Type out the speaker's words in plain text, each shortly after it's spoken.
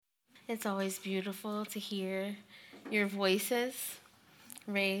It's always beautiful to hear your voices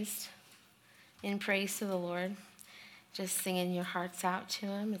raised in praise to the Lord, just singing your hearts out to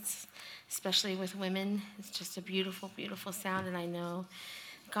him. It's especially with women. It's just a beautiful, beautiful sound, and I know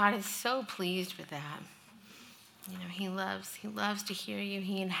God is so pleased with that. You know, he loves to hear you.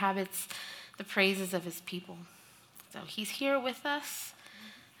 He inhabits the praises of his people. So he's here with us,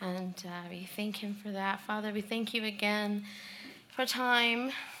 and we thank him for that. Father, we thank you again for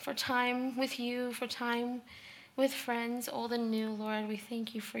time with you, for time with friends, old and new, Lord. We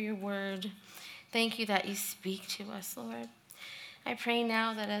thank you for your word. Thank you that you speak to us, Lord. I pray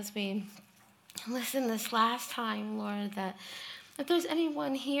now that as we listen this last time, Lord, that if there's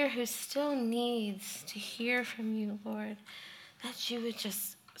anyone here who still needs to hear from you, Lord, that you would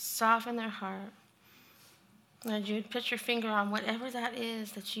just soften their heart. Lord, you would put your finger on whatever that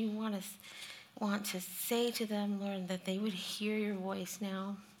is that you want to say to them, Lord, that they would hear your voice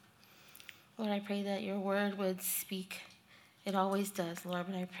now. Lord, I pray that your word would speak. It always does, Lord,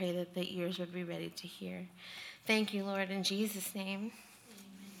 but I pray that the ears would be ready to hear. Thank you, Lord, in Jesus' name.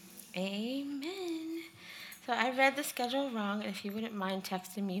 Amen. So I read the schedule wrong, and if you wouldn't mind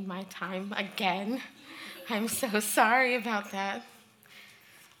texting me my time again, I'm so sorry about that.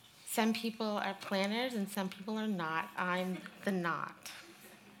 Some people are planners and some people are not. I'm the not.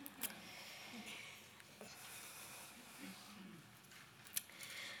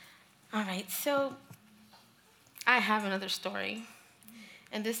 All right, so I have another story,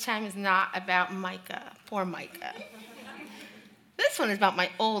 and this time is not about Micah, poor Micah. This one is about my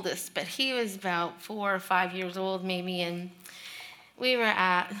oldest, but he was about 4 or 5 years old maybe, and we were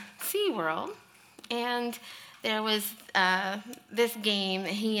at SeaWorld, and there was this game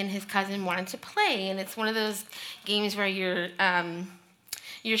that he and his cousin wanted to play, and it's one of those games where you're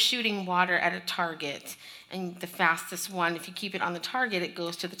shooting water at a target, and the fastest one, if you keep it on the target, it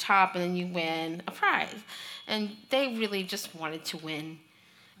goes to the top, and then you win a prize. And they really just wanted to win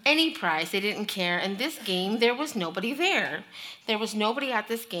any prize. They didn't care. And this game, there was nobody there. There was nobody at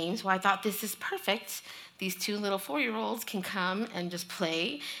this game, so I thought, this is perfect. These 2 little 4-year-olds can come and just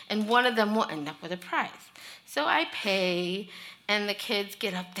play, and one of them will end up with a prize. So I pay, and the kids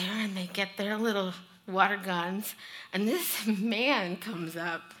get up there, and they get their little water guns, and this man comes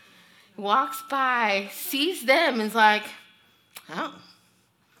up, walks by, sees them, and is like, oh,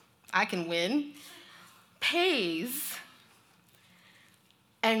 I can win, pays,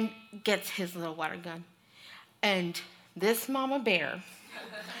 and gets his little water gun. And this mama bear,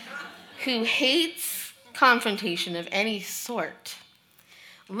 who hates confrontation of any sort,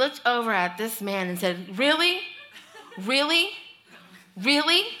 looked over at this man and said, really? Really?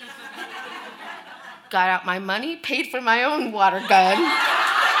 Really? Got out my money, paid for my own water gun.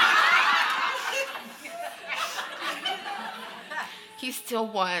 He still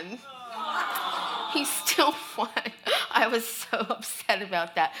won. He still won. I was so upset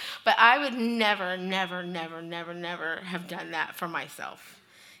about that. But I would never, never, never, never, never have done that for myself.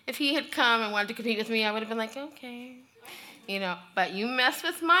 If he had come and wanted to compete with me, I would have been like, okay. You know, but you mess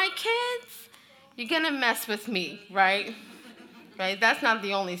with my kids, you're going to mess with me, right? Right? That's not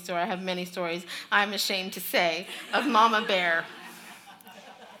the only story. I have many stories, I'm ashamed to say, of Mama Bear.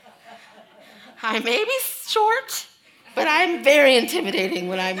 I may be short, but I'm very intimidating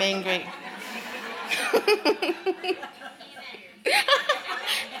when I'm angry.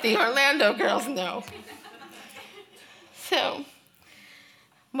 The Orlando girls know. So,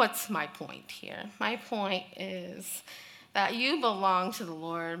 what's my point here? My point is that you belong to the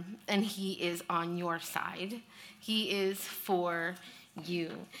Lord, and he is on your side. He is for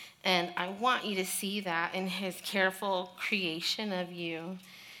you. And I want you to see that in his careful creation of you,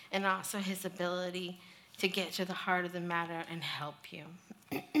 and also his ability to get to the heart of the matter and help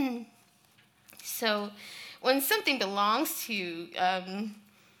you. So when something belongs to you,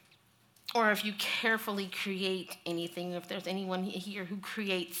 or if you carefully create anything, if there's anyone here who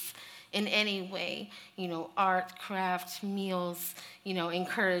creates in any way, you know, art, craft, meals, you know,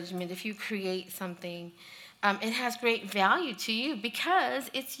 encouragement, if you create something, it has great value to you because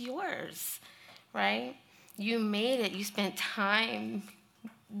it's yours, right? You made it. You spent time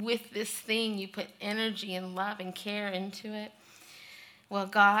with this thing. You put energy and love and care into it. Well,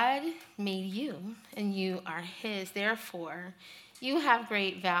 God made you, and you are his. Therefore, you have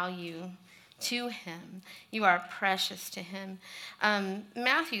great value to him. You are precious to him.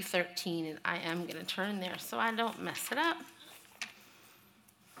 Matthew 13, and I am going to turn there so I don't mess it up.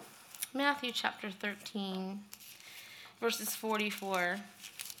 Matthew chapter 13, verses 44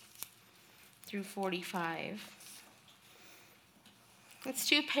 through 45. It's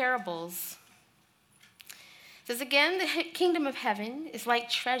 2 parables. It says, again, the kingdom of heaven is like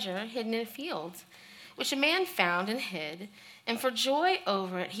treasure hidden in a field, which a man found and hid, and for joy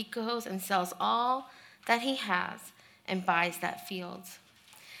over it, he goes and sells all that he has and buys that field.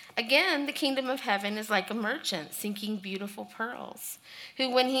 Again, the kingdom of heaven is like a merchant seeking beautiful pearls, who,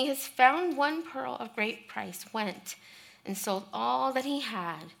 when he has found one pearl of great price, went and sold all that he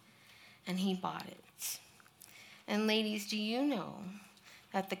had, and he bought it. And ladies, do you know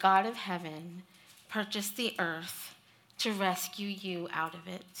that the God of heaven purchased the earth to rescue you out of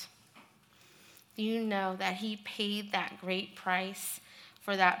it? Do you know that he paid that great price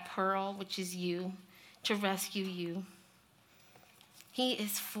for that pearl, which is you, to rescue you? He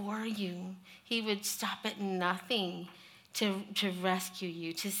is for you. He would stop at nothing to rescue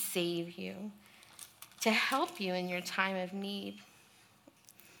you, to save you, to help you in your time of need.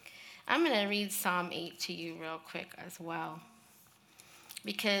 I'm going to read Psalm 8 to you real quick as well,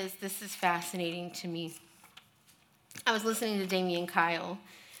 because this is fascinating to me. I was listening to Damian Kyle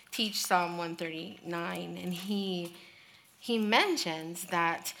teach Psalm 139, and he mentions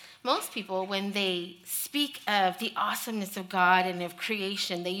that most people, when they speak of the awesomeness of God and of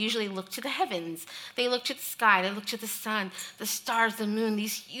creation, they usually look to the heavens. They look to the sky. They look to the sun, the stars, the moon,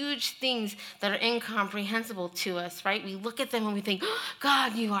 these huge things that are incomprehensible to us, right? We look at them and we think, oh,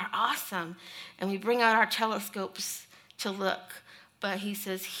 God, you are awesome. And we bring out our telescopes to look. But he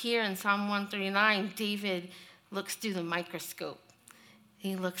says here in Psalm 139, David looks through the microscope.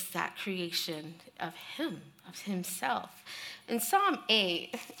 He looks at creation of him, of himself. In Psalm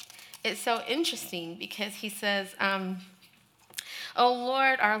 8, it's so interesting because he says, O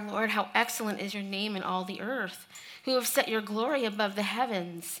Lord, our Lord, how excellent is your name in all the earth, who have set your glory above the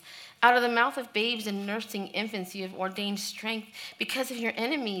heavens. Out of the mouth of babes and nursing infants you have ordained strength because of your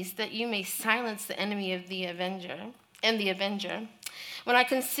enemies, that you may silence the enemy of the avenger. When I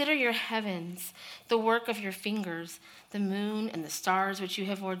consider your heavens, the work of your fingers, the moon and the stars which you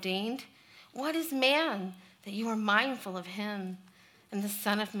have ordained, what is man that you are mindful of him, and the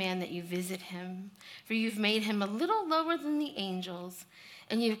Son of Man that you visit him? For you've made him a little lower than the angels,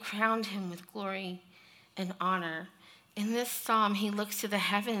 and you've crowned him with glory and honor. In this psalm, he looks to the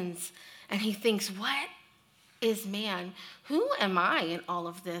heavens, and he thinks, what is man? Who am I in all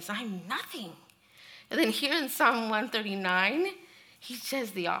of this? I'm nothing. And then here in Psalm 139, he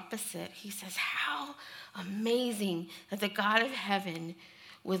says the opposite. He says, how amazing that the God of heaven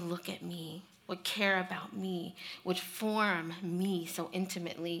would look at me, would care about me, would form me so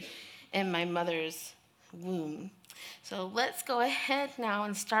intimately in my mother's womb. So let's go ahead now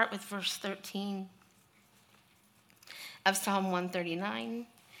and start with verse 13 of Psalm 139,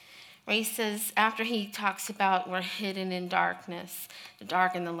 where he says, after he talks about we're hidden in darkness, the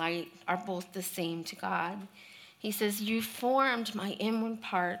dark and the light are both the same to God. He says, you formed my inward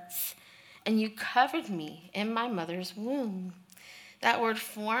parts, and you covered me in my mother's womb. That word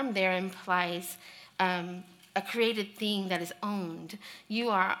form there implies a created thing that is owned. You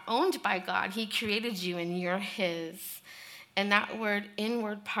are owned by God. He created you, and you're his. And that word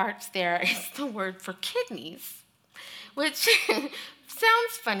inward parts there is the word for kidneys, which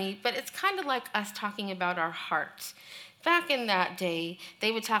sounds funny, but it's kind of like us talking about our heart. Back in that day,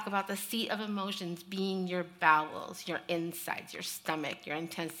 they would talk about the seat of emotions being your bowels, your insides, your stomach, your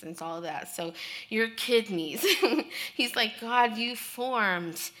intestines, all of that. So your kidneys. He's like, God, you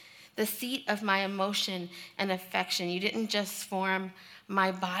formed the seat of my emotion and affection. You didn't just form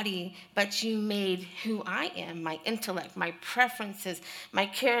my body, but you made who I am, my intellect, my preferences, my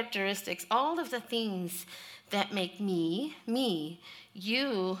characteristics, all of the things that make me, me.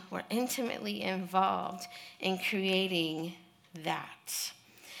 You were intimately involved in creating that.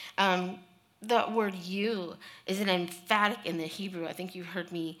 The word you is an emphatic in the Hebrew. I think you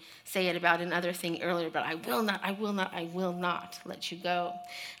heard me say it about another thing earlier, but I will not let you go.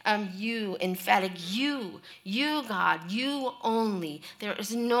 You, emphatic, you, God, you only. There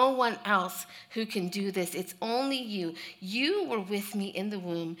is no one else who can do this. It's only you. You were with me in the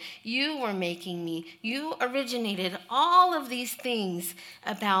womb. You were making me. You originated all of these things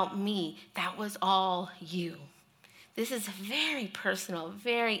about me. That was all you. This is very personal,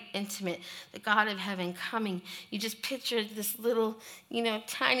 very intimate. The God of heaven coming. You just picture this little,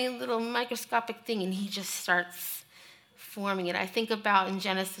 tiny little microscopic thing, and he just starts forming it. I think about in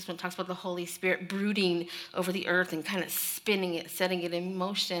Genesis when it talks about the Holy Spirit brooding over the earth and kind of spinning it, setting it in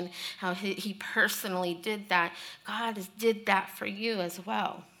motion, how he personally did that. God did that for you as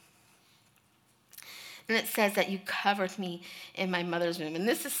well. And it says that you covered me in my mother's womb. And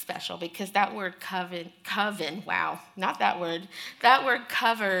this is special because that word coven, wow, not that word. That word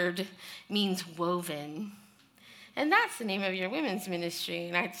covered means woven. And that's the name of your women's ministry.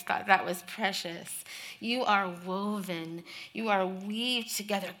 And I just thought that was precious. You are woven. You are weaved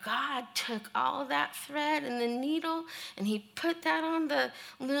together. God took all that thread and the needle, and he put that on the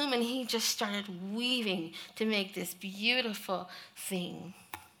loom, and he just started weaving to make this beautiful thing.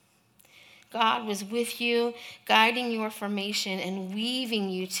 God was with you, guiding your formation and weaving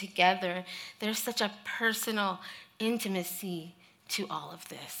you together. There's such a personal intimacy to all of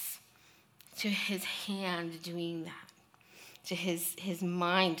this, to his hand doing that, to his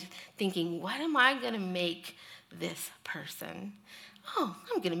mind thinking, what am I going to make this person? Oh,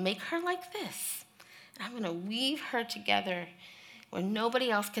 I'm going to make her like this. And I'm going to weave her together where nobody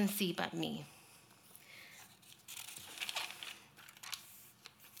else can see but me.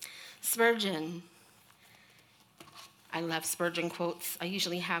 Spurgeon. I love Spurgeon quotes. I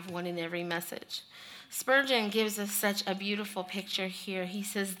usually have one in every message. Spurgeon gives us such a beautiful picture here. He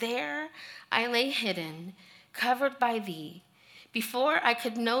says, there I lay hidden, covered by thee. Before I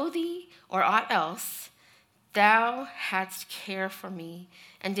could know thee or aught else, thou hadst care for me,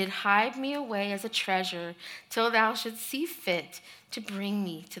 and did hide me away as a treasure, till thou shouldst see fit to bring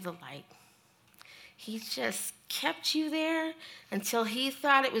me to the light. He just kept you there until he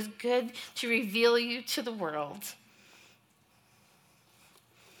thought it was good to reveal you to the world.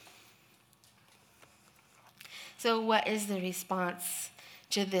 So what is the response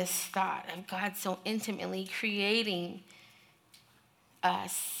to this thought of God so intimately creating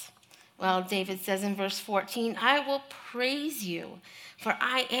us? Well, David says in verse 14, I will praise you, for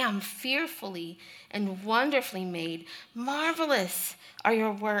I am fearfully and wonderfully made. Marvelous are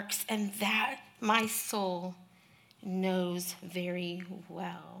your works, and that my soul knows very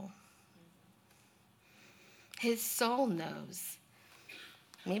well. His soul knows.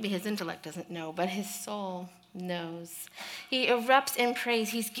 Maybe his intellect doesn't know, but his soul knows. He erupts in praise.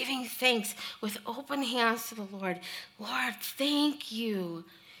 He's giving thanks with open hands to the Lord. Lord, thank you.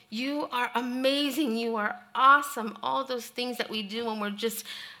 You are amazing. You are awesome. All those things that we do when we're just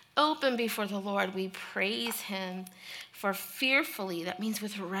open before the Lord, we praise him. For fearfully, that means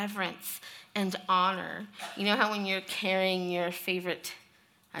with reverence and honor. You know how when you're carrying your favorite,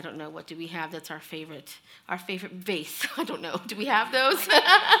 I don't know, what do we have that's our favorite vase? I don't know. Do we have those?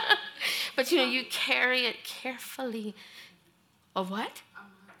 But you carry it carefully. A what?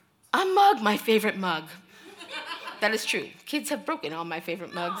 A mug, my favorite mug. That is true. Kids have broken all my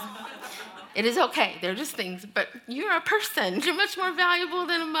favorite mugs. It is okay. They're just things. But you're a person. You're much more valuable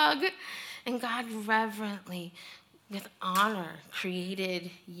than a mug. And God reverently, with honor,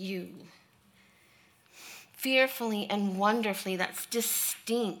 created you. Fearfully and wonderfully, that's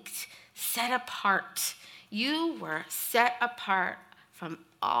distinct, set apart. You were set apart from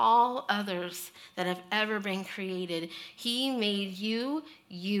all others that have ever been created. He made you,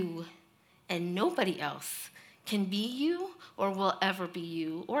 you, and nobody else can be you or will ever be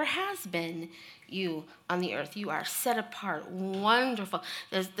you or has been you on the earth. You are set apart, wonderful.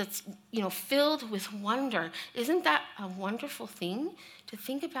 That's filled with wonder. Isn't that a wonderful thing to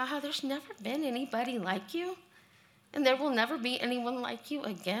think about, how there's never been anybody like you and there will never be anyone like you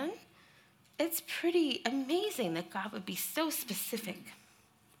again? It's pretty amazing that God would be so specific.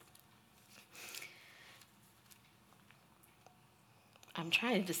 I'm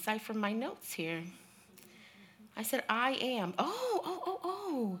trying to decipher my notes here. I said, I am.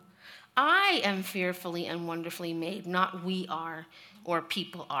 Oh. I am fearfully and wonderfully made, not we are or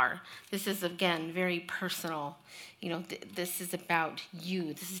people are. This is, again, very personal. This is about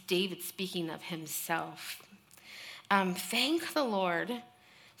you. This is David speaking of himself. Thank the Lord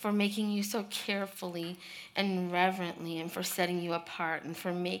for making you so carefully and reverently, and for setting you apart, and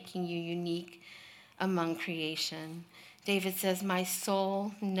for making you unique among creation. David says, my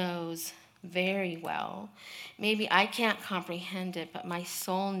soul knows very well. Maybe I can't comprehend it, but my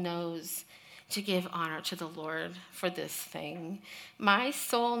soul knows to give honor to the Lord for this thing. My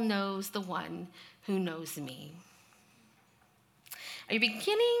soul knows the one who knows me. Are you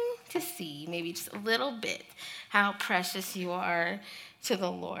beginning to see, maybe just a little bit, how precious you are to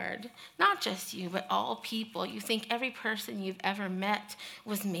the Lord? Not just you, but all people. You think every person you've ever met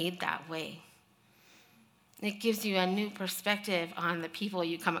was made that way. It gives you a new perspective on the people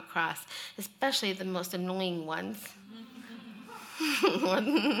you come across, especially the most annoying ones, or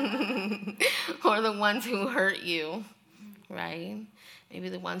the ones who hurt you, right? Maybe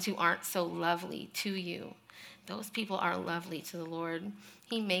the ones who aren't so lovely to you. Those people are lovely to the Lord.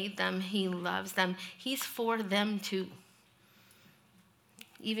 He made them. He loves them. He's for them too.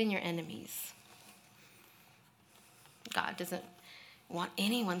 Even your enemies. God doesn't want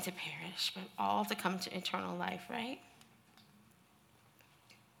anyone to perish, but all to come to eternal life, right?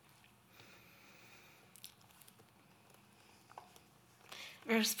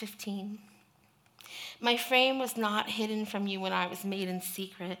 Verse 15. My frame was not hidden from you when I was made in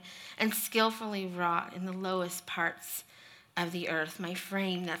secret and skillfully wrought in the lowest parts of the earth. My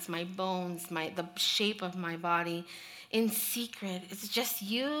frame, that's my bones, the shape of my body. In secret, it's just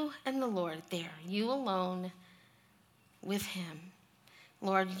you and the Lord there, you alone with him.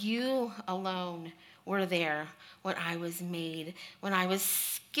 Lord, you alone were there when I was made, when I was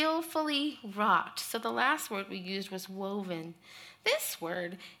skillfully wrought. So the last word we used was woven. This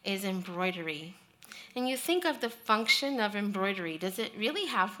word is embroidery. And you think of the function of embroidery. Does it really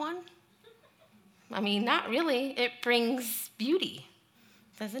have one? I mean, not really. It brings beauty,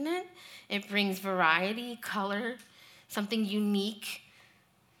 doesn't it? It brings variety, color, something unique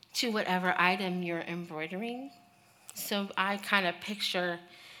to whatever item you're embroidering. So I kind of picture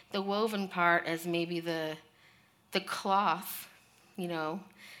the woven part as maybe the cloth,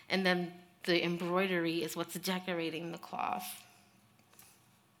 and then the embroidery is what's decorating the cloth.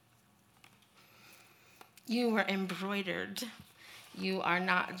 You were embroidered. You are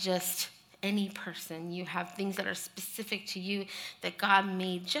not just any person. You have things that are specific to you that God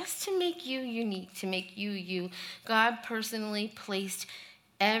made just to make you unique, to make you you. God personally placed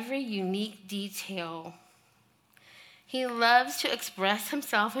every unique detail. He loves to express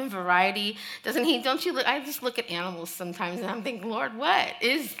himself in variety, doesn't he? Don't you look? I just look at animals sometimes and I'm thinking, Lord, what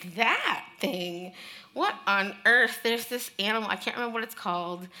is that thing? What on earth? There's this animal, I can't remember what it's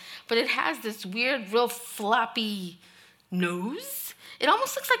called, but it has this weird, real floppy nose. It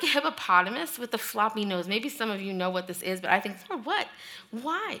almost looks like a hippopotamus with a floppy nose. Maybe some of you know what this is, but I think, Lord, what?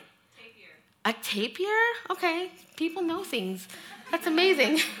 Why? Tapir. A tapir? Okay, people know things. That's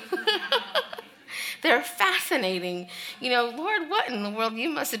amazing. They're fascinating. Lord, what in the world? You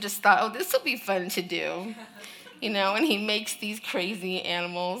must have just thought, oh, this will be fun to do. And he makes these crazy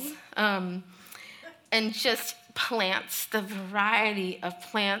animals. And just plants, the variety of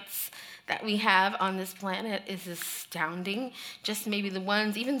plants that we have on this planet is astounding. Just maybe the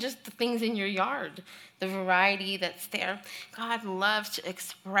ones, even just the things in your yard, the variety that's there. God loves to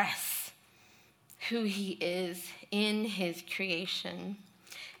express who he is in his creation.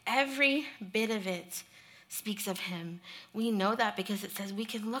 Every bit of it speaks of him. We know that because it says we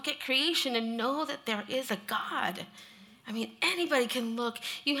can look at creation and know that there is a God. I mean, anybody can look.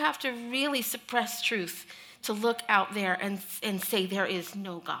 You have to really suppress truth to look out there and say there is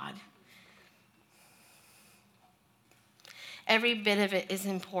no God. Every bit of it is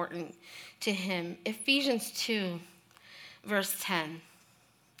important to him. Ephesians 2, verse 10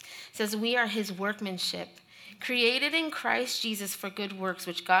 says, we are his workmanship, created in Christ Jesus for good works,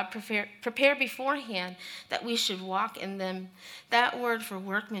 which God prepared beforehand that we should walk in them. That word for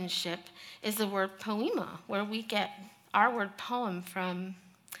workmanship is the word poema, where we get our word poem from.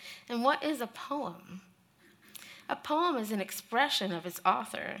 And what is a poem? A poem is an expression of its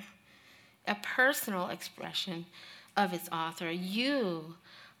author, a personal expression of its author. You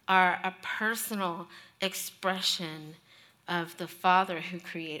are a personal expression of the Father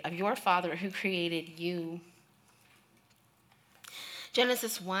of your Father who created you.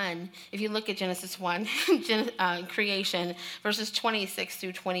 Genesis 1, if you look at Genesis 1, creation, verses 26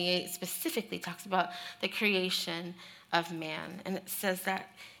 through 28 specifically talks about the creation of man. And it says that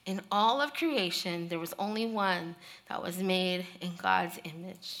in all of creation, there was only one that was made in God's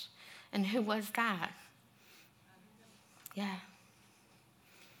image. And who was that? Yeah.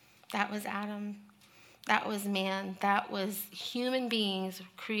 That was Adam. That was man. That was human beings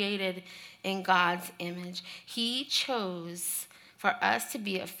created in God's image. He chose for us to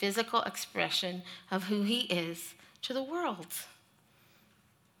be a physical expression of who he is to the world.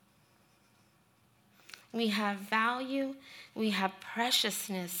 We have value, we have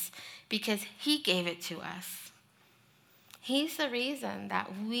preciousness because he gave it to us. He's the reason that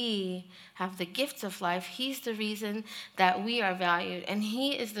we have the gifts of life. He's the reason that we are valued, and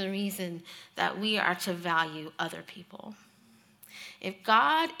he is the reason that we are to value other people. If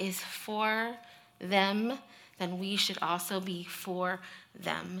God is for them, then we should also be for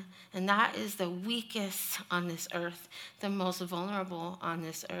them. And that is the weakest on this earth, the most vulnerable on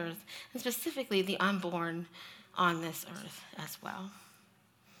this earth, and specifically the unborn on this earth as well.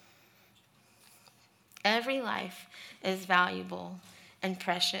 Every life is valuable and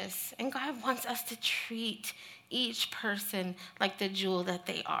precious, and God wants us to treat each person like the jewel that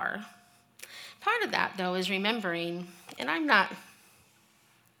they are. Part of that, though, is remembering, and I'm not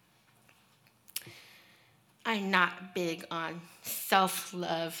big on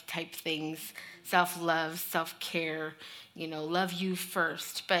self-love type things, self-love, self-care, love you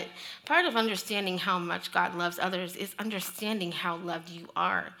first. But part of understanding how much God loves others is understanding how loved you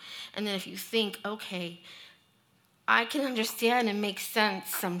are. And then if you think, okay, I can understand and make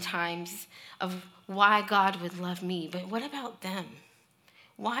sense sometimes of why God would love me, but what about them?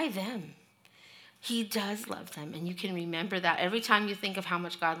 Why them? He does love them, and you can remember that. Every time you think of how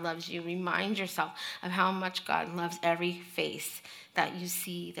much God loves you, remind yourself of how much God loves every face that you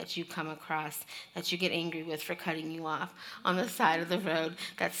see, that you come across, that you get angry with for cutting you off on the side of the road,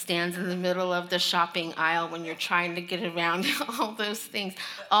 that stands in the middle of the shopping aisle when you're trying to get around. All those things,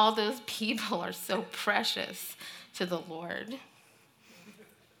 all those people are so precious to the Lord.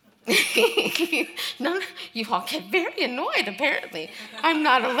 None, you all get very annoyed, apparently. I'm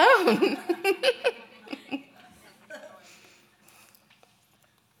not alone.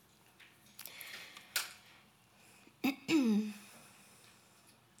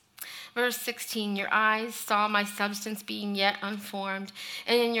 Verse 16, your eyes saw my substance being yet unformed,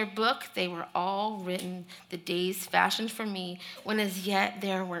 and in your book they were all written, the days fashioned for me, when as yet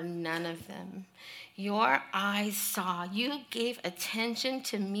there were none of them. Your eyes saw, you gave attention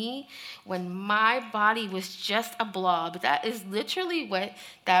to me when my body was just a blob. That is literally what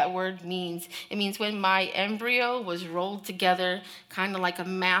that word means. It means when my embryo was rolled together, kind of like a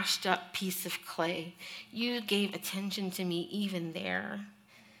mashed up piece of clay. You gave attention to me even there.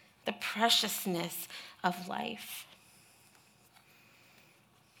 The preciousness of life.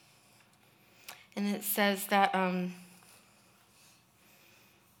 And it says that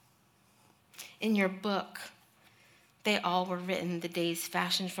in your book, they all were written, the days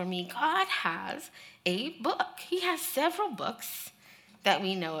fashioned for me. God has a book. He has several books that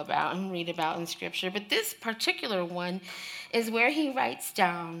we know about and read about in Scripture, but this particular one is where he writes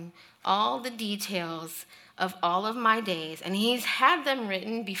down all the details of all of my days, and he's had them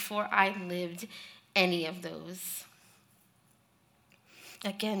written before I lived any of those.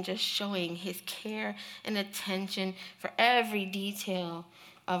 Again, just showing his care and attention for every detail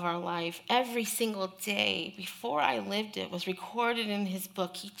of our life. Every single day before I lived it was recorded in his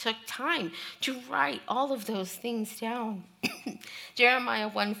book. He took time to write all of those things down. Jeremiah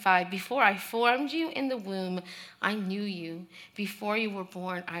 1:5, before I formed you in the womb, I knew you. Before you were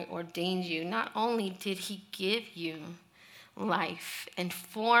born, I ordained you. Not only did he give you life and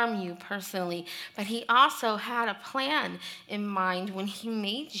form you personally, but he also had a plan in mind when he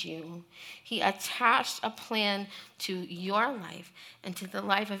made you. He attached a plan to your life and to the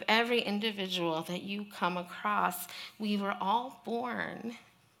life of every individual that you come across. We were all born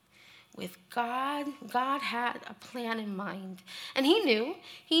with God. God had a plan in mind. And he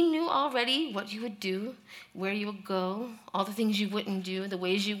knew already what you would do, where you would go, all the things you wouldn't do, the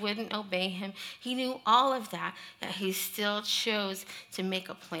ways you wouldn't obey him. He knew all of that, yet he still chose to make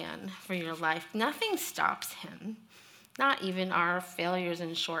a plan for your life. Nothing stops him, not even our failures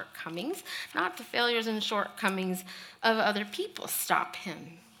and shortcomings, not the failures and shortcomings of other people stop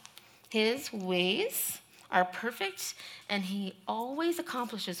him. His ways are perfect, and he always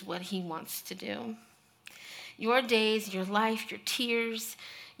accomplishes what he wants to do. Your days, your life, your tears,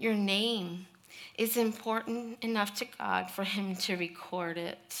 your name is important enough to God for him to record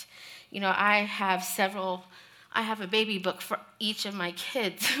it. You know, I have a baby book for each of my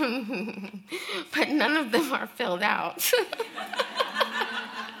kids, but none of them are filled out.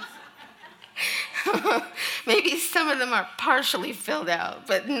 Maybe some of them are partially filled out,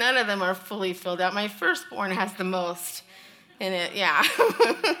 but none of them are fully filled out. My firstborn has the most in it, yeah.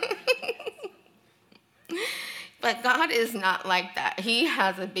 But God is not like that. He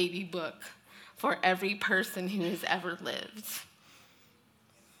has a baby book for every person who has ever lived.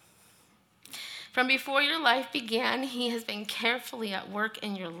 From before your life began, he has been carefully at work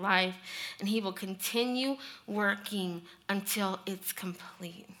in your life, and he will continue working until it's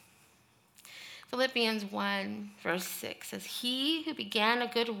complete. Philippians 1, verse 6 says, he who began a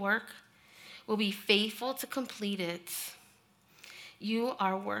good work will be faithful to complete it. You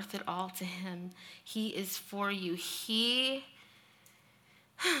are worth it all to him. He is for you. He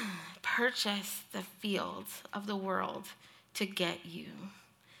purchased the fields of the world to get you.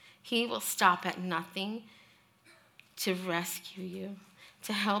 He will stop at nothing to rescue you,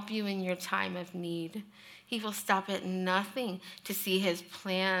 to help you in your time of need. He will stop at nothing to see his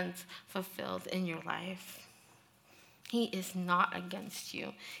plans fulfilled in your life. He is not against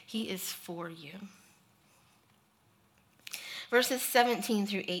you. He is for you. Verses 17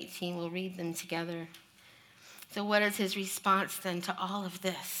 through 18, we'll read them together. So what is his response then to all of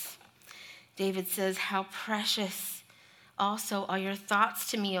this? David says, how precious also are your thoughts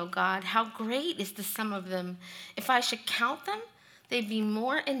to me, O God. How great is the sum of them. If I should count them, they'd be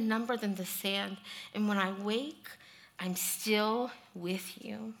more in number than the sand. And when I wake, I'm still with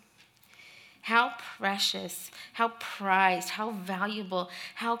you. How precious, how prized, how valuable,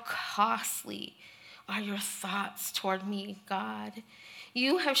 how costly are your thoughts toward me, God.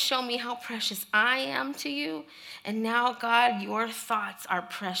 You have shown me how precious I am to you, and now, God, your thoughts are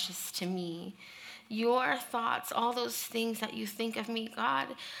precious to me. Your thoughts, all those things that you think of me, God,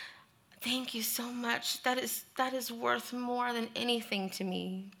 thank you so much. That is worth more than anything to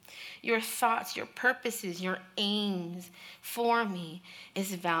me. Your thoughts, your purposes, your aims for me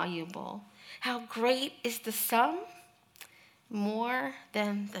is valuable. How great is the sum? More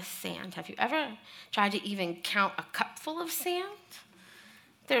than the sand. Have you ever tried to even count a cupful of sand?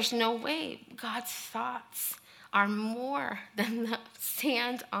 There's no way. God's thoughts are more than the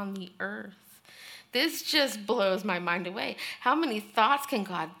sand on the earth. This just blows my mind away. How many thoughts can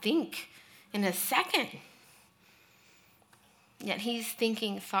God think in a second? Yet he's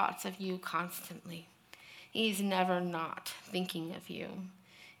thinking thoughts of you constantly. He's never not thinking of you.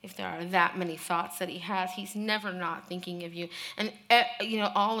 If there are that many thoughts that he has, he's never not thinking of you. And,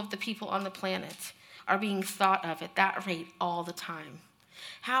 all of the people on the planet are being thought of at that rate all the time.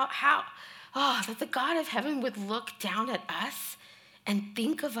 That the God of heaven would look down at us and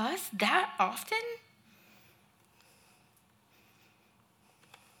think of us that often?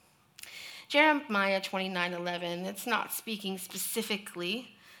 Jeremiah 29:11, it's not speaking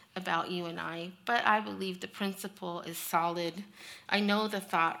specifically about you and I, but I believe the principle is solid. I know the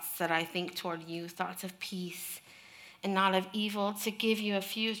thoughts that I think toward you, thoughts of peace and not of evil, to give you a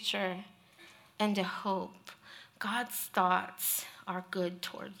future and a hope. God's thoughts are good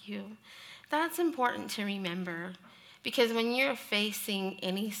toward you. That's important to remember, because when you're facing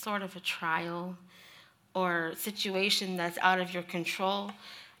any sort of a trial or situation that's out of your control,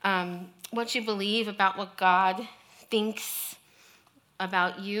 what you believe about what God thinks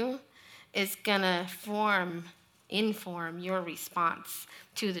about you is going to inform your response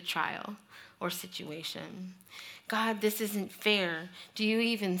to the trial or situation. God, this isn't fair. Do you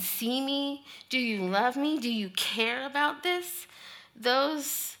even see me? Do you love me? Do you care about this?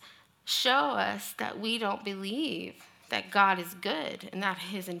 Those show us that we don't believe that God is good and that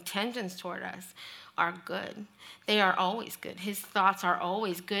his intentions toward us are good. They are always good. His thoughts are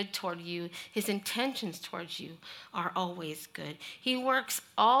always good toward you. His intentions towards you are always good. He works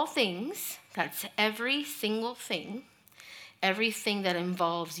all things, that's every single thing, everything that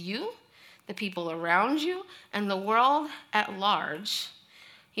involves you, the people around you, and the world at large.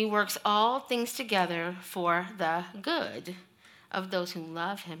 He works all things together for the good of those who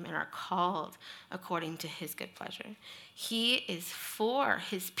love him and are called according to his good pleasure. He is for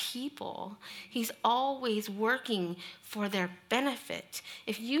his people. He's always working for their benefit.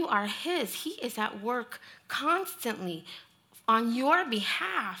 If you are his, he is at work constantly on your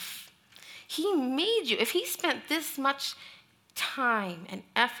behalf. He made you. If he spent this much time and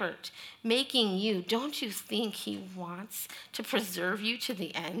effort making you, don't you think he wants to preserve you to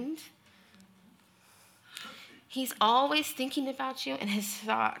the end? He's always thinking about you, and his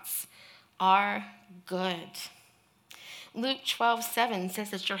thoughts are good. Luke 12:7 says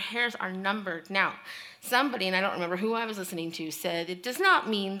that your hairs are numbered. Now, somebody, and I don't remember who I was listening to, said it does not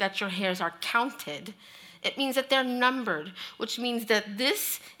mean that your hairs are counted. It means that they're numbered, which means that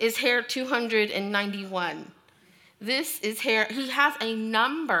this is hair 291. This is hair. He has a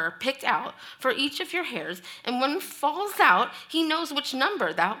number picked out for each of your hairs, and when it falls out, he knows which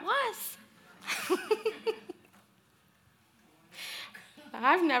number that was.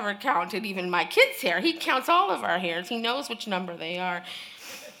 I've never counted even my kids' hair. He counts all of our hairs. He knows which number they are.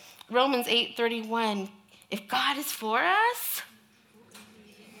 Romans 8:31, if God is for us,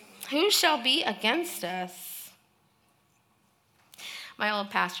 who shall be against us? My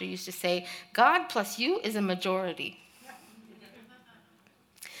old pastor used to say, God plus you is a majority.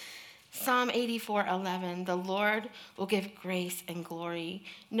 Psalm 84:11, the Lord will give grace and glory.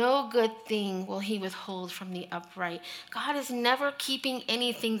 No good thing will he withhold from the upright. God is never keeping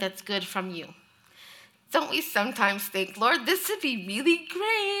anything that's good from you. Don't we sometimes think, Lord, this would be really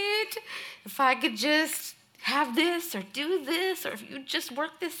great if I could just have this or do this, or if you just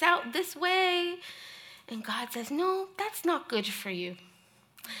work this out this way. And God says, no, that's not good for you.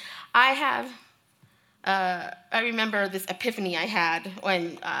 I remember this epiphany I had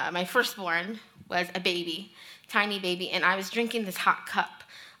when my firstborn was a baby, tiny baby, and I was drinking this hot cup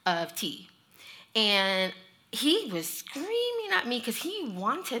of tea. And he was screaming at me because he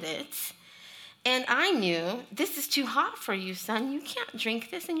wanted it. And I knew, this is too hot for you, son. You can't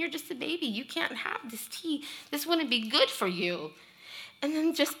drink this, and you're just a baby. You can't have this tea. This wouldn't be good for you. And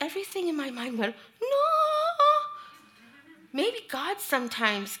then just everything in my mind went, no. Maybe God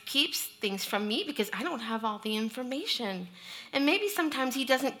sometimes keeps things from me because I don't have all the information. And maybe sometimes he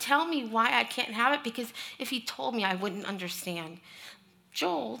doesn't tell me why I can't have it, because if he told me, I wouldn't understand.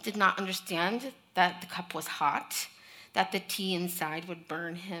 Joel did not understand that the cup was hot, that the tea inside would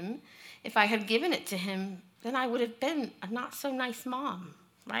burn him. If I had given it to him, then I would have been a not so nice mom,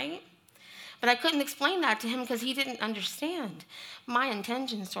 right? But I couldn't explain that to him because he didn't understand. My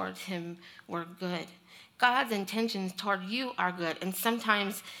intentions towards him were good. God's intentions toward you are good. And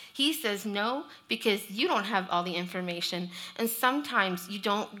sometimes he says no because you don't have all the information. And sometimes you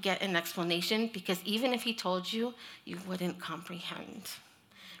don't get an explanation because even if he told you, you wouldn't comprehend.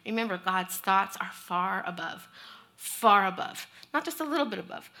 Remember, God's thoughts are far above, not just a little bit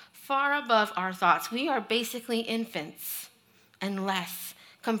above, far above our thoughts. We are basically infants and less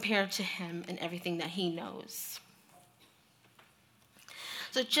compared to him and everything that he knows.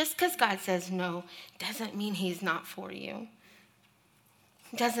 So just because God says no doesn't mean he's not for you.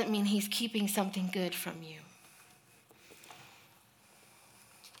 Doesn't mean he's keeping something good from you.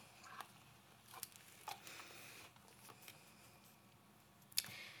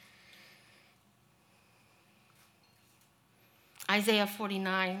 Isaiah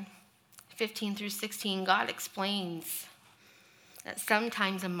 49, 15 through 16, God explains that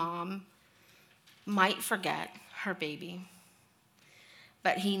sometimes a mom might forget her baby,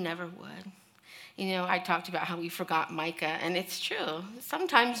 but he never would. You know, I talked about how we forgot Micah, and it's true.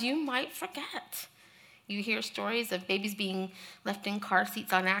 Sometimes you might forget. You hear stories of babies being left in car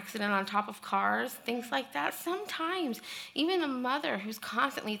seats on accident on top of cars, things like that. Sometimes even a mother who's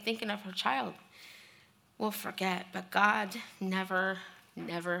constantly thinking of her child will forget, but God never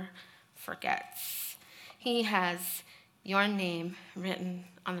forgets. He has your name written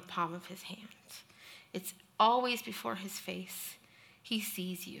on the palm of his hand. It's always before his face. He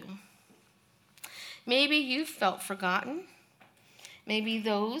sees you. Maybe you felt forgotten. Maybe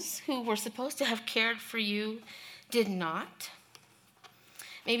those who were supposed to have cared for you did not.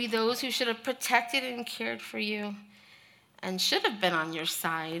 Maybe those who should have protected and cared for you and should have been on your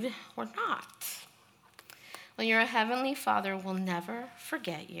side were not. Well, your heavenly Father will never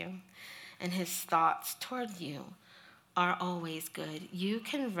forget you, and his thoughts toward you are always good. You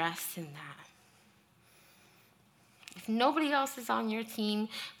can rest in that. If nobody else is on your team,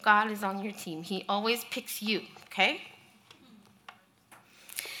 God is on your team. He always picks you, okay?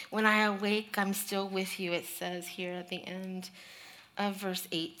 When I awake, I'm still with you, it says here at the end of verse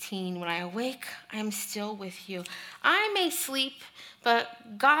 18. When I awake, I'm still with you. I may sleep,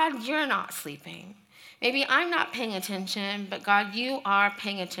 but God, you're not sleeping. Maybe I'm not paying attention, but God, you are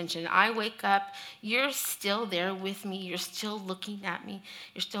paying attention. I wake up, you're still there with me. You're still looking at me.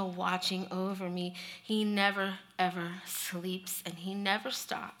 You're still watching over me. He never, ever sleeps, and he never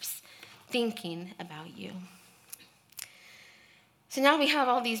stops thinking about you. So now we have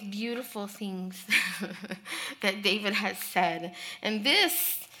all these beautiful things that David has said. And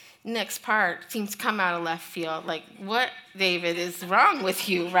this next part seems to come out of left field. Like, what, David, is wrong with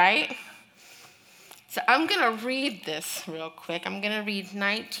you, right? So I'm going to read this real quick. I'm going to read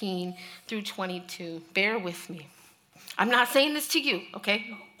 19 through 22. Bear with me. I'm not saying this to you,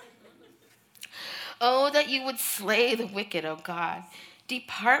 okay? Oh, that you would slay the wicked, O God.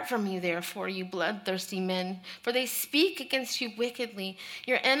 Depart from me, therefore, you bloodthirsty men, for they speak against you wickedly.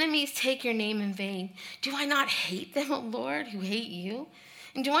 Your enemies take your name in vain. Do I not hate them, O Lord, who hate you?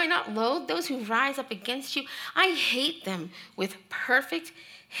 And do I not loathe those who rise up against you? I hate them with perfect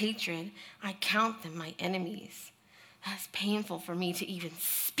hatred. I count them my enemies. That's painful for me to even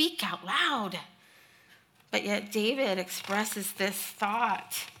speak out loud. But yet David expresses this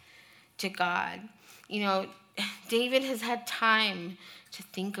thought to God. You know, David has had time to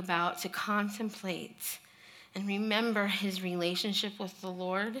think about, to contemplate, and remember his relationship with the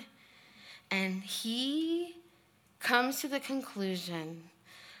Lord. And he comes to the conclusion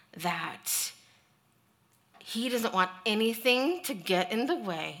that he doesn't want anything to get in the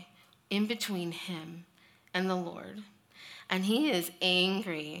way in between him and the Lord. And he is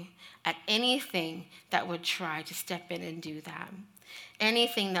angry at anything that would try to step in and do that.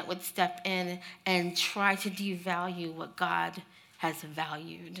 Anything that would step in and try to devalue what God has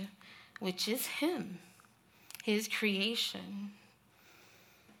valued, which is him, his creation.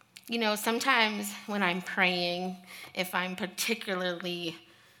 You know, sometimes when I'm praying, if I'm particularly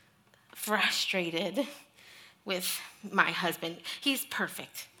frustrated with my husband, he's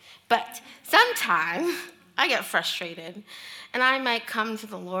perfect. But sometimes I get frustrated, and I might come to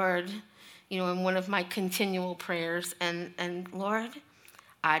the Lord, you know, in one of my continual prayers, and Lord,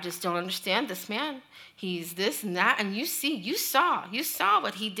 I just don't understand this man. He's this and that, and you saw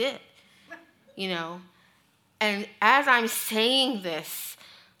what he did, you know. And as I'm saying this,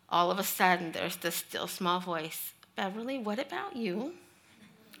 all of a sudden there's this still small voice. Beverly, what about you?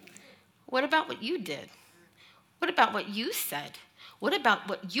 What about what you did? What about what you said? What about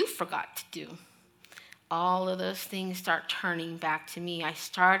what you forgot to do? all of those things start turning back to me. I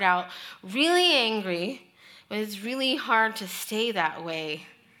start out really angry, but it's really hard to stay that way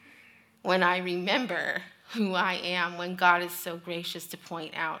when I remember who I am, when God is so gracious to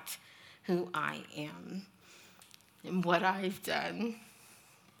point out who I am and what I've done.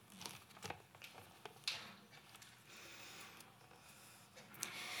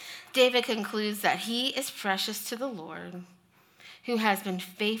 David concludes that he is precious to the Lord, who has been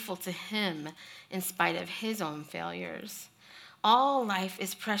faithful to him in spite of his own failures. All life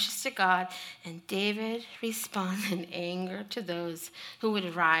is precious to God, and David responds in anger to those who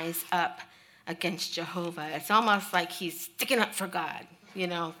would rise up against Jehovah. It's almost like he's sticking up for God,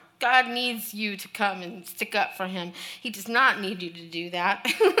 God needs you to come and stick up for him. He does not need you to do that.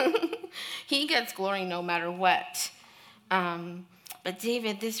 He gets glory no matter what. But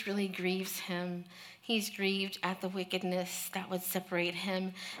David, this really grieves him. He's grieved at the wickedness that would separate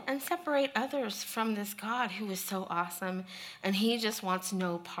him and separate others from this God who is so awesome. And he just wants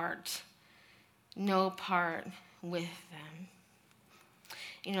no part with them.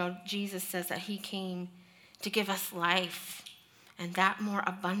 Jesus says that he came to give us life, and that more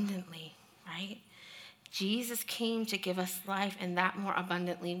abundantly, right? Jesus came to give us life, and that more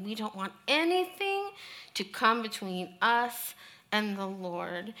abundantly. We don't want anything to come between us and the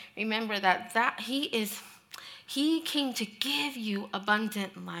Lord. Remember that he came to give you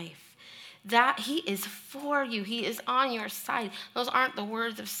abundant life. That he is for you. He is on your side. Those aren't the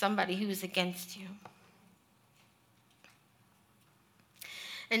words of somebody who is against you.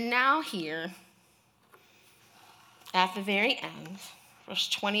 And now here, at the very end, verse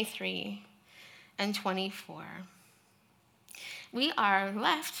 23 and 24, we are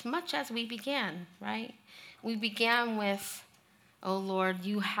left much as we began, right? We began with, "Oh Lord,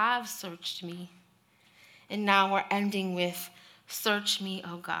 you have searched me." And now we're ending with, "Search me,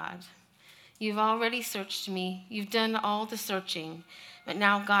 O God." You've already searched me. You've done all the searching. But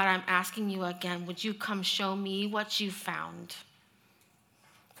now, God, I'm asking you again, would you come show me what you found?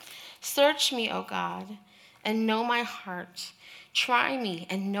 Search me, O God, and know my heart. Try me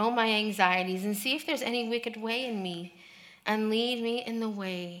and know my anxieties, and see if there's any wicked way in me, and lead me in the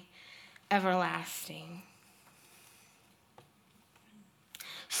way everlasting.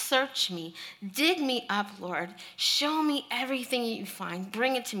 Search me. Dig me up, Lord. Show me everything you find.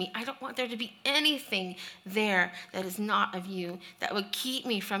 Bring it to me. I don't want there to be anything there that is not of you, that would keep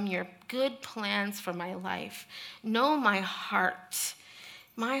me from your good plans for my life. Know my heart.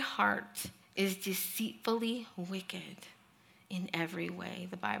 My heart is deceitfully wicked in every way,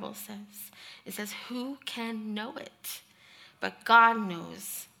 the Bible says. It says, who can know it? But God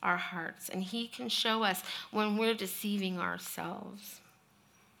knows our hearts, and he can show us when we're deceiving ourselves.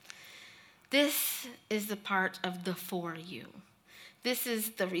 This is the part of the for you. This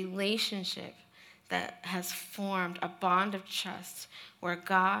is the relationship that has formed a bond of trust where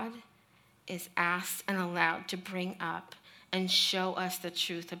God is asked and allowed to bring up and show us the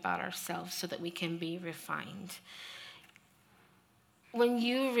truth about ourselves so that we can be refined. When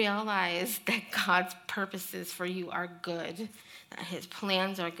you realize that God's purposes for you are good, that his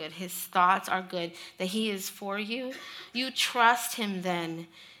plans are good, his thoughts are good, that he is for you, you trust him then.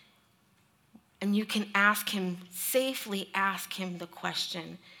 And you can safely ask him the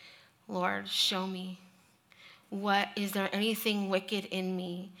question, Lord, show me. Is there anything wicked in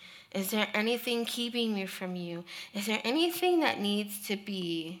me? Is there anything keeping me from you? Is there anything that needs to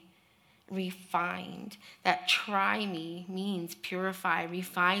be refined? That try me means purify,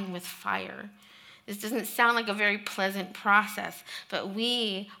 refine with fire. This doesn't sound like a very pleasant process, but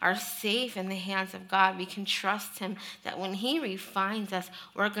we are safe in the hands of God. We can trust him that when he refines us,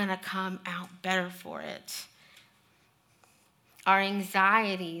 we're going to come out better for it. Our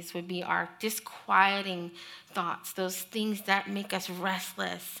anxieties would be our disquieting thoughts, those things that make us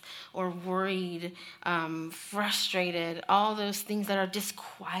restless or worried, frustrated, all those things that are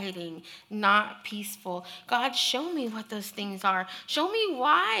disquieting, not peaceful. God, show me what those things are. Show me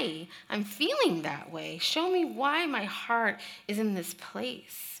why I'm feeling that way. Show me why my heart is in this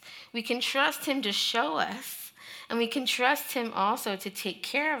place. We can trust him to show us, and we can trust him also to take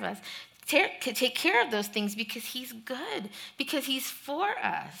care of us. To take care of those things because he's good, because he's for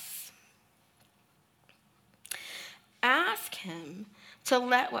us. Ask him to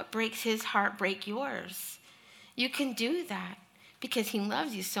let what breaks his heart break yours. You can do that because he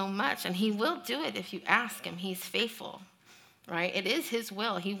loves you so much, and he will do it if you ask him. He's faithful, right? It is his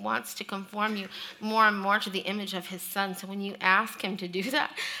will. He wants to conform you more and more to the image of his son. So when you ask him to do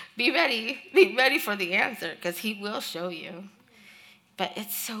that, be ready for the answer, because he will show you. But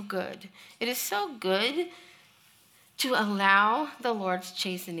it's so good. It is so good to allow the Lord's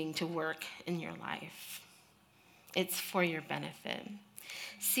chastening to work in your life. It's for your benefit.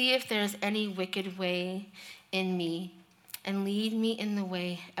 See if there's any wicked way in me, and lead me in the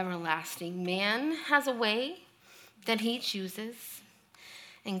way everlasting. Man has a way that he chooses,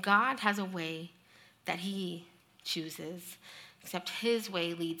 and God has a way that he chooses, except his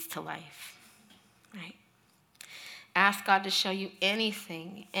way leads to life, right? Ask God to show you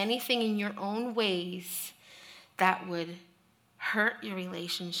anything in your own ways that would hurt your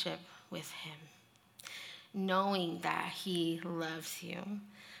relationship with him, knowing that he loves you,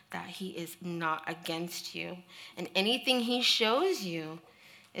 that he is not against you, and anything he shows you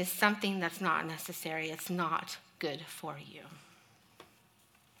is something that's not necessary. It's not good for you.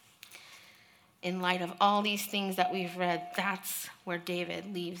 In light of all these things that we've read, that's where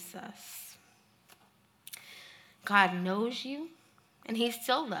David leaves us. God knows you, and he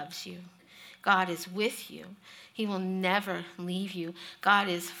still loves you. God is with you. He will never leave you. God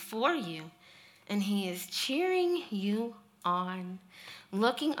is for you, and he is cheering you on.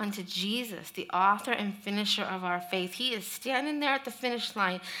 Looking unto Jesus, the author and finisher of our faith. He is standing there at the finish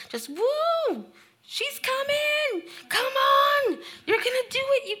line, just, woo, she's coming. Come on. You're going to do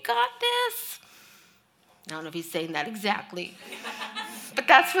it. You got this. I don't know if he's saying that exactly, but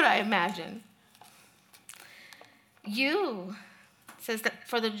that's what I imagine. You, says that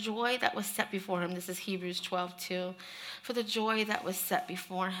for the joy that was set before him, this is Hebrews 12:2, for the joy that was set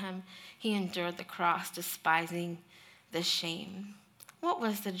before him, he endured the cross, despising the shame. What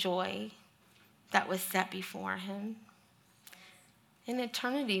was the joy that was set before him? An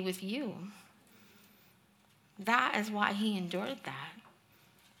eternity with you. That is why he endured that.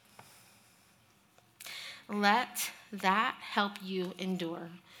 Let that help you endure.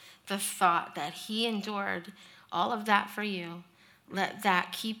 The thought that he endured all of that for you, let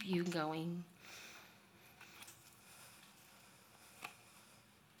that keep you going.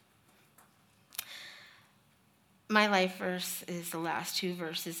 My life verse is the last two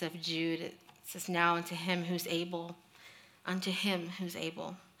verses of Jude. It says, now unto him who's able to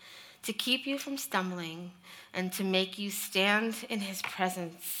keep you from stumbling and to make you stand in his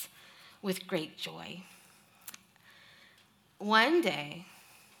presence with great joy. One day,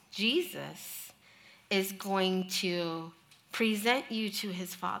 Jesus is going to present you to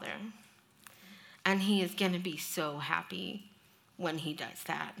his Father, and he is going to be so happy when he does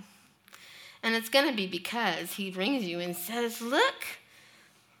that. And it's going to be because he brings you and says, look,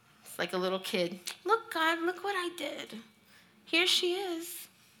 it's like a little kid, look, God, look what I did. Here she is.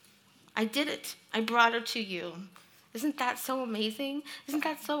 I did it. I brought her to you. Isn't that so amazing? Isn't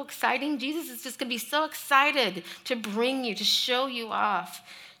that so exciting? Jesus is just going to be so excited to bring you, to show you off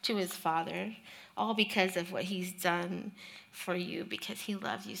to his Father, all because of what he's done for you, because he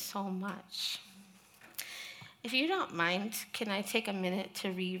loves you so much. If you don't mind, can I take a minute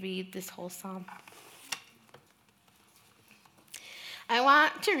to reread this whole psalm? I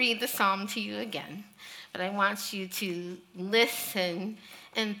want to read the psalm to you again, but I want you to listen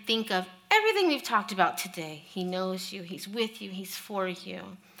and think of everything we've talked about today. He knows you, he's with you, he's for you.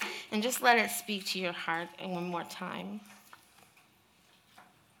 And just let it speak to your heart one more time.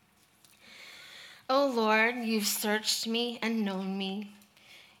 Oh Lord, you've searched me and known me.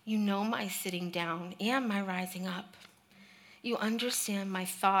 You know my sitting down and my rising up. You understand my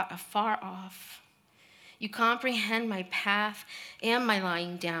thought afar off. You comprehend my path and my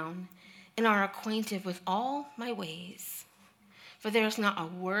lying down, and are acquainted with all my ways. For there is not a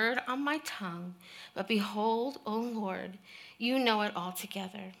word on my tongue, but behold, O Lord, you know it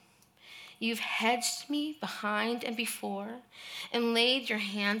altogether. You've hedged me behind and before, and laid your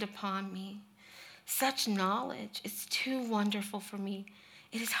hand upon me. Such knowledge is too wonderful for me.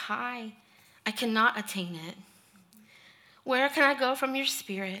 It is high. I cannot attain it. Where can I go from your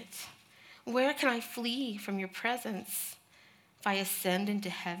spirit? Where can I flee from your presence? If I ascend into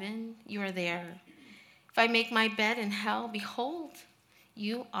heaven, you are there. If I make my bed in hell, behold,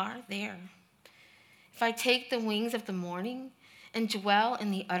 you are there. If I take the wings of the morning and dwell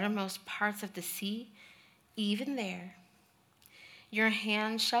in the uttermost parts of the sea, even there, your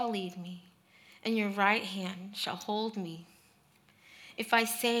hand shall lead me, and your right hand shall hold me. If I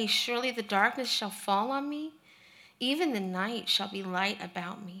say, surely the darkness shall fall on me, even the night shall be light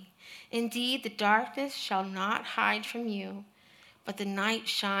about me. Indeed, the darkness shall not hide from you, but the night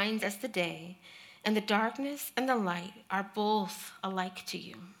shines as the day, and the darkness and the light are both alike to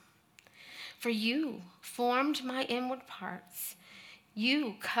you. For you formed my inward parts.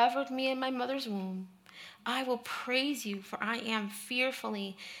 You covered me in my mother's womb. I will praise you, for I am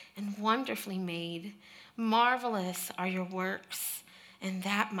fearfully and wonderfully made. Marvelous are your works, and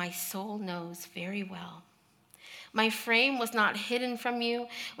that my soul knows very well. My frame was not hidden from you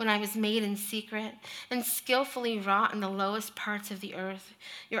when I was made in secret and skillfully wrought in the lowest parts of the earth.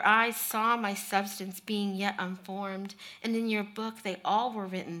 Your eyes saw my substance being yet unformed, and in your book they all were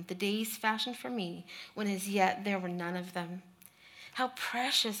written, the days fashioned for me, when as yet there were none of them. How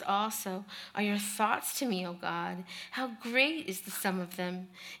precious also are your thoughts to me, O God. How great is the sum of them.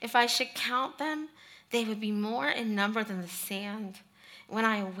 If I should count them, they would be more in number than the sand. When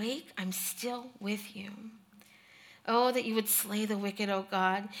I awake, I'm still with you. Oh, that you would slay the wicked, O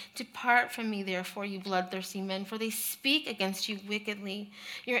God. Depart from me, therefore, you bloodthirsty men, for they speak against you wickedly.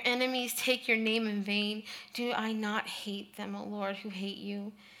 Your enemies take your name in vain. Do I not hate them, O Lord, who hate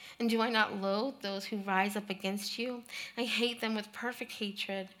you? And do I not loathe those who rise up against you? I hate them with perfect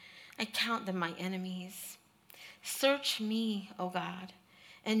hatred. I count them my enemies. Search me, O God,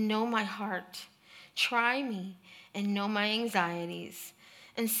 and know my heart. Try me and know my anxieties,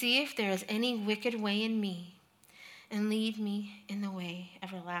 and see if there is any wicked way in me, and lead me in the way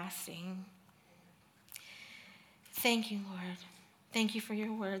everlasting. Thank you, Lord. Thank you for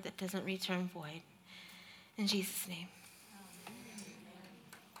your word that doesn't return void. In Jesus' name.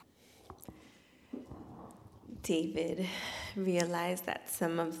 David realized that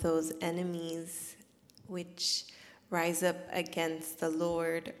some of those enemies which rise up against the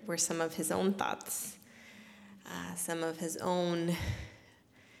Lord were some of his own thoughts, some of his own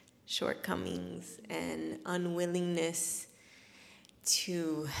shortcomings and unwillingness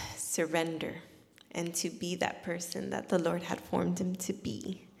to surrender and to be that person that the Lord had formed him to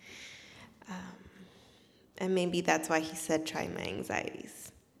be. And maybe that's why he said, try my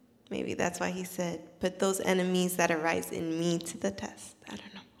anxieties. Maybe that's why he said, put those enemies that arise in me to the test. I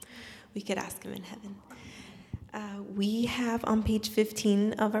don't know. We could ask him in heaven. We have on page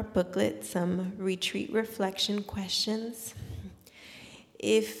 15 of our booklet some retreat reflection questions.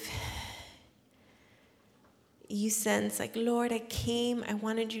 If you sense like, Lord, I came, I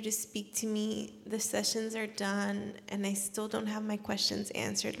wanted you to speak to me, the sessions are done, and I still don't have my questions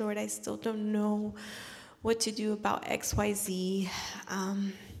answered. Lord, I still don't know what to do about XYZ.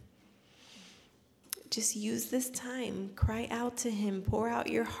 Just use this time, cry out to him, pour out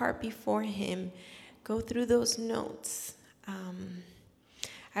your heart before him, go through those notes.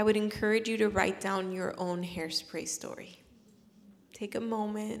 I would encourage you to write down your own hairspray story. Take a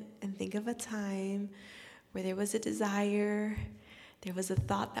moment and think of a time where there was a desire, there was a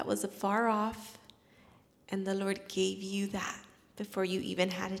thought that was afar off, and the Lord gave you that before you even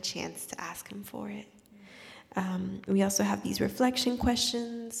had a chance to ask him for it. We also have these reflection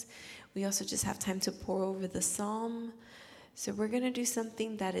questions. We also just have time to pour over the psalm. So we're going to do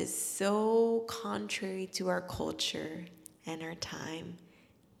something that is so contrary to our culture and our time.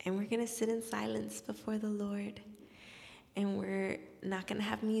 And we're going to sit in silence before the Lord. And we're not going to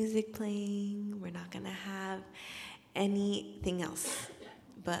have music playing. We're not going to have anything else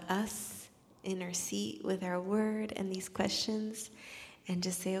but us in our seat with our word and these questions. And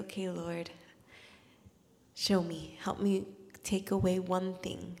just say, okay, Lord, show me, help me take away one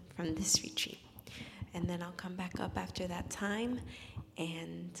thing from this retreat. And then I'll come back up after that time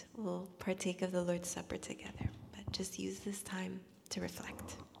and we'll partake of the Lord's Supper together. But just use this time to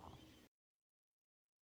reflect.